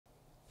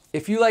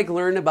If you like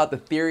learning about the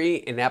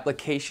theory and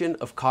application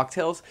of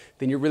cocktails,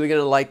 then you're really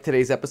gonna like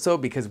today's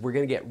episode because we're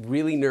gonna get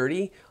really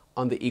nerdy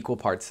on the equal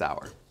parts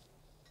sour.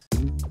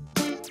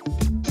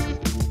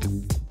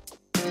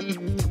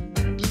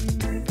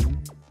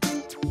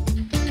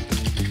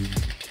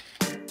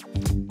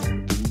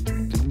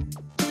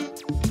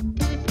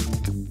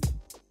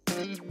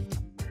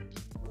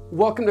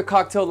 Welcome to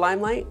Cocktail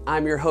Limelight.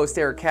 I'm your host,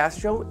 Erick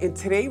Castro, and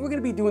today we're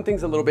gonna be doing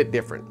things a little bit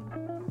different.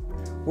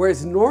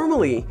 Whereas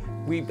normally,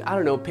 we,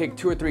 pick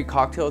 2 or 3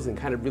 cocktails and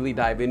kind of really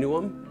dive into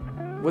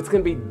them. What's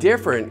gonna be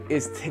different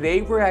is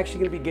today we're actually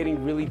gonna be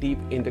getting really deep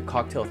into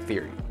cocktail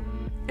theory.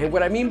 And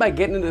what I mean by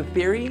getting into the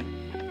theory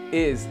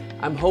is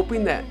I'm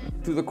hoping that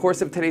through the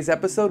course of today's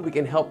episode, we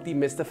can help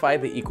demystify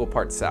the equal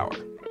parts sour.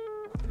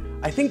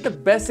 I think the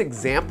best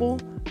example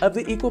of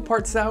the equal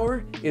parts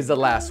sour is the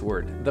Last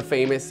Word, the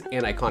famous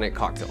and iconic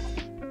cocktail.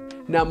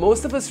 Now,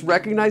 most of us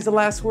recognize the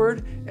Last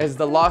Word as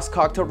the lost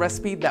cocktail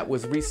recipe that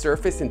was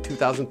resurfaced in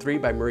 2003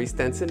 by Maurice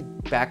Stenson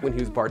back when he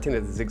was bartending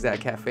at the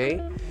Zigzag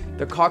Cafe.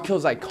 The cocktail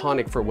is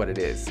iconic for what it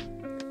is.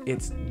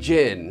 It's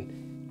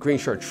gin, green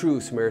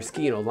chartreuse,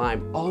 maraschino,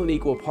 lime, all in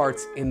equal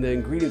parts, and the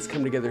ingredients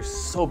come together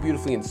so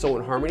beautifully and so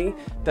in harmony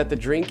that the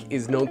drink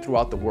is known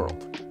throughout the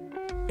world.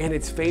 And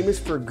it's famous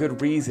for a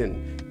good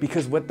reason,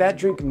 because what that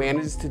drink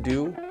manages to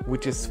do,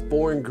 which is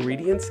 4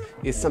 ingredients,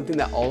 is something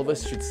that all of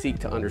us should seek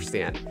to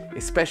understand,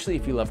 especially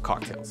if you love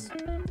cocktails.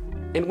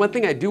 And one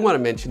thing I do want to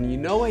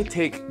mention, I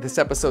take this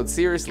episode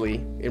seriously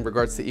in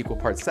regards to equal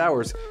parts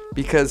sours,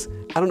 because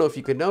I don't know if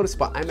you could notice,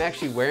 but I'm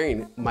actually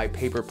wearing my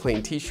paper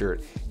plane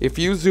t-shirt. If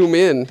you zoom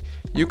in,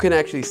 you can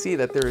actually see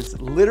that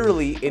there's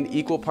literally an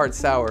equal parts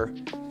sour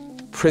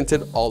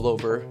printed all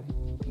over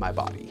my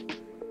body.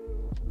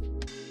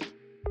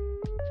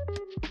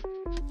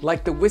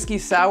 Like the whiskey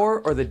sour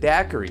or the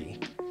daiquiri,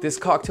 this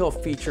cocktail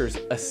features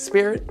a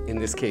spirit, in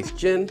this case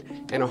gin,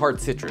 and a hard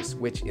citrus,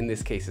 which in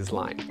this case is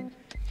lime.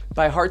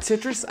 By hard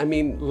citrus, I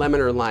mean lemon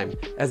or lime,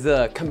 as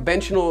the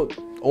conventional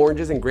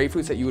oranges and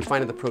grapefruits that you would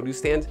find at the produce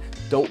stands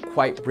don't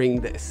quite bring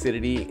the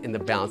acidity and the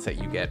balance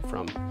that you get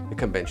from the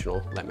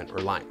conventional lemon or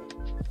lime.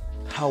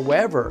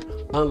 However,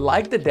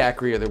 unlike the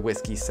daiquiri or the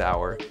whiskey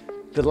sour,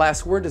 the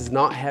Last Word does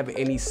not have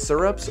any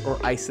syrups or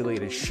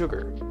isolated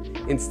sugar.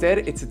 Instead,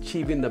 it's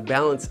achieving the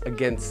balance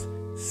against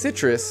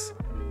citrus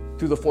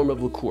through the form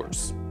of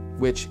liqueurs,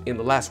 which in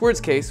the Last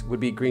Word's case would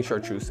be green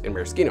chartreuse and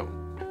maraschino.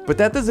 But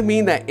that doesn't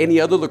mean that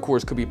any other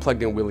liqueurs could be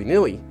plugged in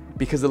willy-nilly,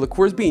 because the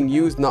liqueurs being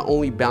used not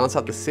only balance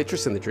out the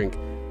citrus in the drink,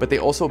 but they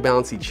also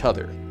balance each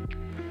other.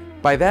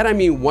 By that I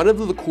mean one of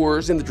the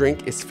liqueurs in the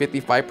drink is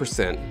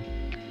 55%,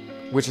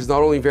 which is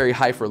not only very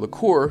high for a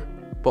liqueur,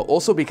 but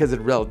also because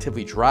it's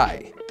relatively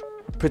dry.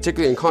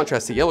 Particularly in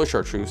contrast to yellow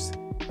chartreuse,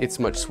 its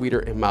much sweeter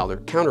and milder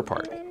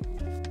counterpart.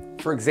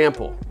 For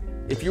example,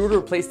 if you were to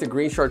replace the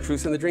green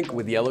chartreuse in the drink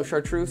with yellow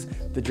chartreuse,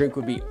 the drink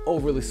would be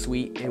overly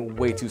sweet and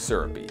way too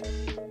syrupy.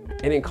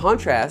 And in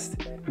contrast,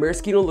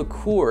 maraschino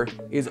liqueur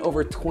is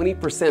over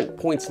 20%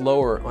 points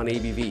lower on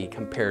ABV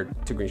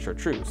compared to green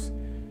chartreuse.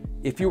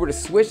 If you were to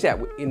switch that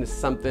into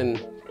something,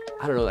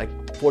 like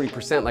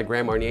 40% like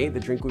Grand Marnier,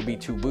 the drink would be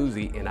too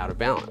boozy and out of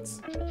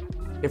balance.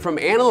 And from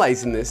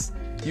analyzing this,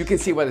 you can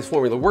see why this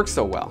formula works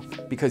so well,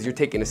 because you're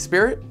taking a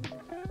spirit,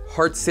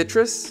 hard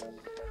citrus,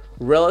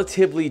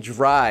 relatively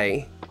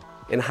dry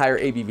and higher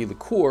ABV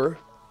liqueur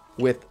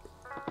with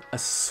a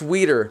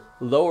sweeter,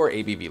 lower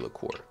ABV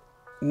liqueur.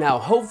 Now,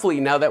 hopefully,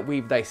 now that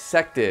we've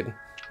dissected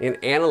and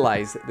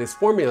analyzed this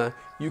formula,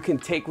 you can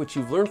take what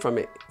you've learned from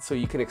it so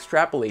you can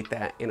extrapolate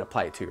that and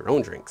apply it to your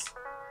own drinks.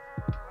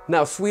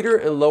 Now, sweeter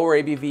and lower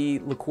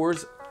ABV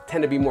liqueurs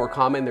tend to be more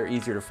common. They're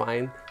easier to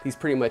find. These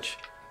pretty much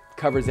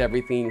covers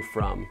everything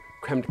from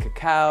Crème de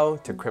Cacao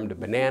to Crème de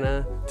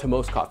Banana to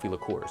most coffee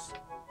liqueurs.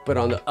 But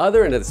on the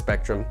other end of the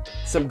spectrum,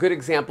 some good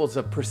examples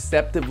of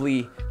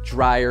perceptively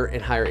drier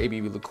and higher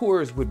ABV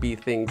liqueurs would be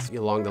things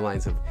along the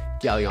lines of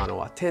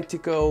Galliano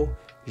Autentico,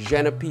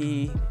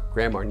 Genepi,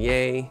 Grand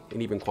Marnier,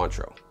 and even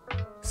Cointreau.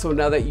 So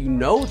now that you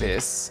know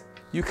this,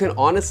 you can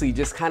honestly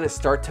just kind of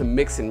start to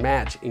mix and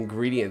match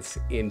ingredients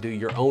into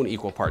your own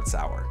equal parts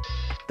sour.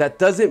 That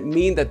doesn't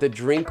mean that the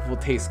drink will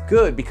taste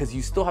good, because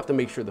you still have to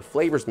make sure the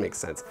flavors make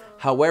sense.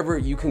 However,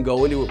 you can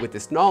go into it with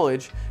this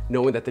knowledge,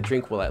 knowing that the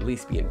drink will at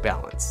least be in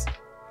balance.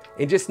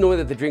 And just knowing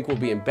that the drink will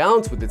be in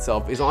balance with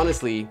itself is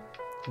honestly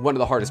one of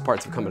the hardest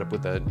parts of coming up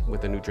with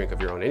a new drink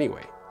of your own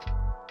anyway.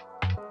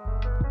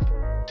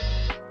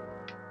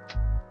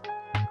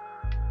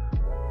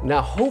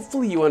 Now,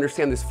 hopefully you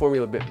understand this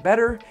formula a bit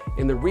better,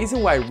 and the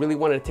reason why I really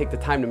wanted to take the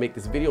time to make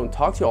this video and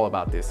talk to you all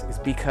about this is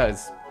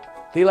because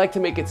they like to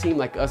make it seem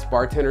like us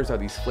bartenders are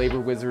these flavor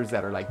wizards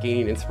that are like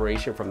gaining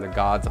inspiration from the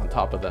gods on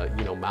top of the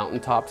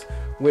mountaintops,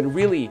 when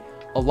really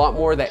a lot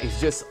more of that is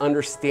just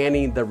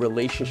understanding the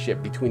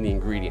relationship between the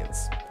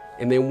ingredients.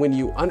 And then when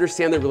you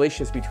understand the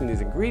relationships between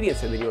these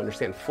ingredients, and then you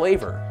understand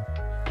flavor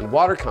and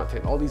water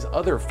content, all these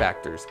other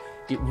factors,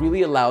 it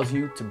really allows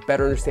you to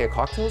better understand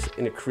cocktails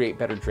and to create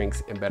better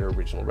drinks and better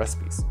original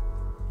recipes.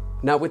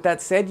 Now, with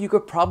that said, you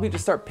could probably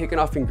just start picking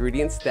off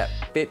ingredients that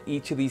fit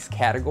each of these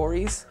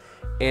categories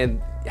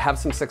and have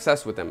some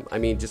success with them. I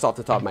mean, just off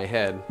the top of my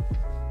head,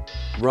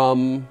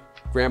 rum,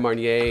 Grand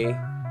Marnier,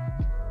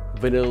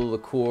 vanilla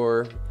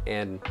liqueur,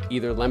 and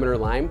either lemon or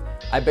lime.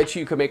 I bet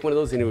you could make one of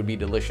those and it would be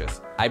delicious.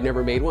 I've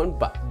never made one,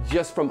 but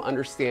just from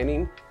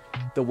understanding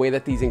the way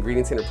that these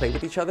ingredients interplay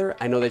with each other,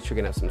 I know that you're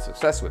gonna have some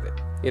success with it.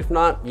 If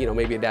not, you know,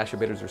 maybe a dash of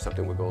bitters or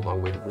something would go a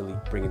long way to really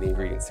bringing the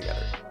ingredients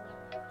together.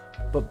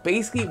 But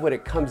basically what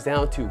it comes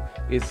down to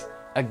is,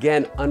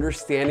 again,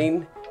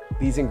 understanding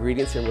these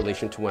ingredients in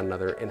relation to one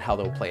another and how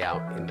they'll play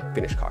out in the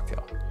finished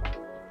cocktail.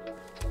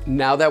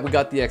 Now that we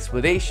got the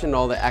explanation,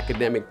 all the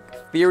academic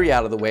theory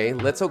out of the way,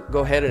 let's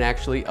go ahead and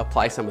actually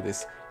apply some of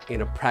this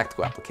in a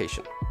practical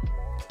application.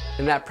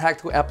 And that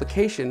practical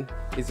application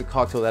is a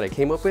cocktail that I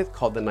came up with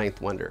called the Ninth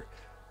Wonder.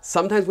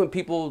 Sometimes when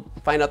people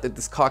find out that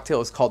this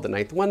cocktail is called the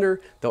Ninth Wonder,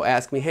 they'll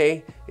ask me,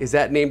 hey, is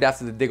that named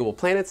after the Diggable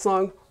Planet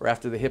song or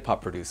after the hip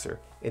hop producer?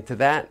 And to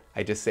that,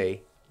 I just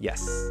say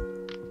yes.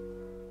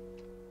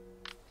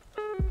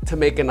 To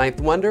make a Ninth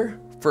Wonder,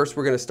 first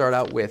we're gonna start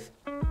out with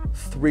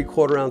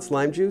 3/4 ounce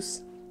lime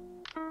juice,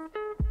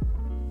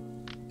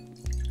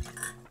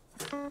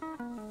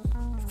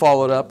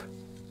 followed up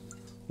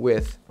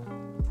with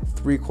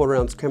 3/4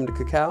 ounce Crème de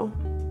Cacao,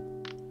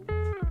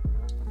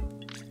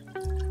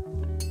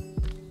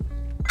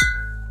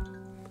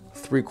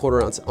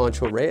 3/4 ounce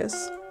Ancho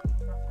Reyes,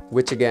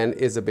 which again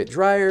is a bit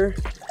drier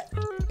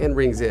and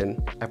rings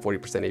in at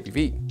 40%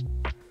 ABV.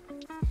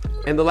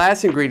 And the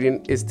last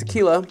ingredient is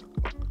tequila,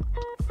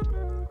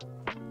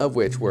 of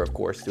which we're of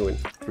course doing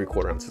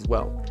 3/4 ounce as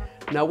well.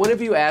 Now, one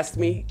of you asked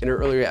me in an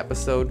earlier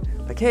episode,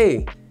 like,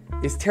 hey,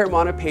 is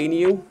Terramana paying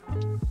you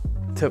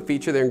to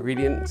feature their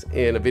ingredients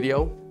in a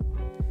video?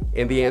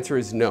 And the answer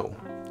is no.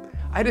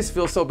 I just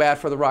feel so bad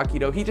for the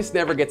Rocketo. He just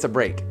never gets a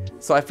break.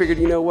 So I figured,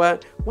 you know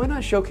what? Why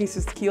not showcase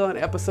his tequila on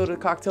an episode of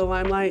Cocktail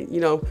Limelight? You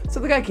know, so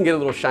the guy can get a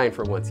little shine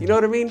for once. You know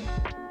what I mean?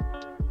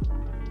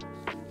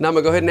 Now I'm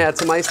gonna go ahead and add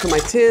some ice to my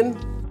tin.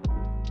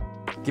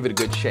 Give it a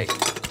good shake.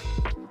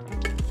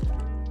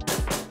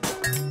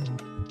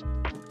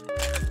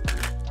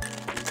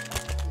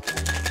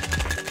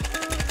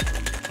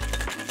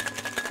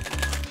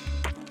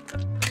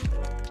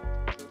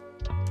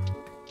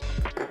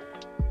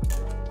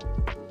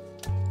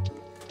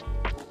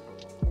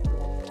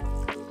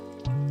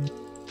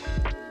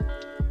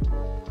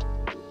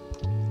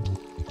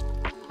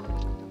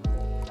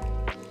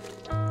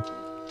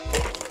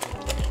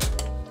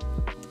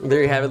 And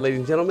there you have it, ladies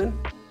and gentlemen,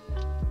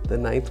 the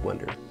Ninth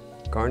Wonder,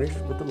 garnished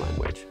with the lime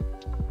wedge.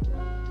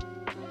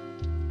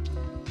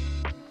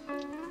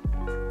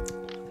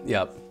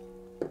 Yep,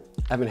 I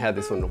haven't had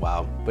this one in a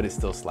while, but it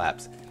still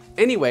slaps.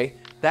 Anyway,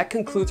 that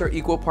concludes our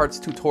equal parts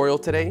tutorial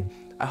today.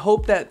 I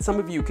hope that some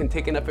of you can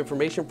take enough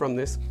information from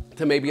this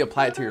to maybe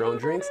apply it to your own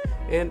drinks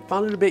and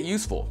found it a bit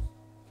useful.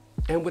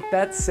 And with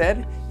that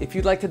said, if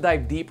you'd like to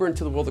dive deeper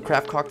into the world of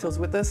craft cocktails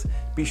with us,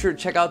 be sure to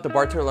check out the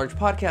Bartender Large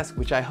podcast,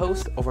 which I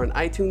host over on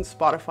iTunes,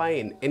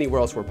 Spotify, and anywhere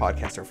else where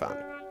podcasts are found.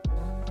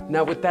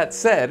 Now, with that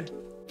said,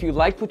 if you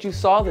liked what you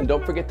saw, then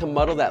don't forget to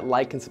muddle that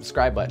like and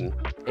subscribe button.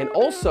 And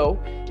also,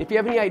 if you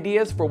have any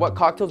ideas for what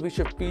cocktails we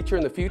should feature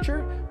in the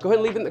future, go ahead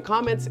and leave it in the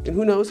comments, and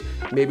who knows,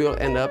 maybe it'll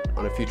end up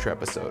on a future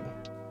episode.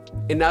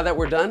 And now that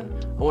we're done,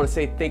 I want to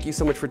say thank you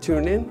so much for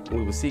tuning in, and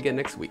we will see you again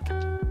next week.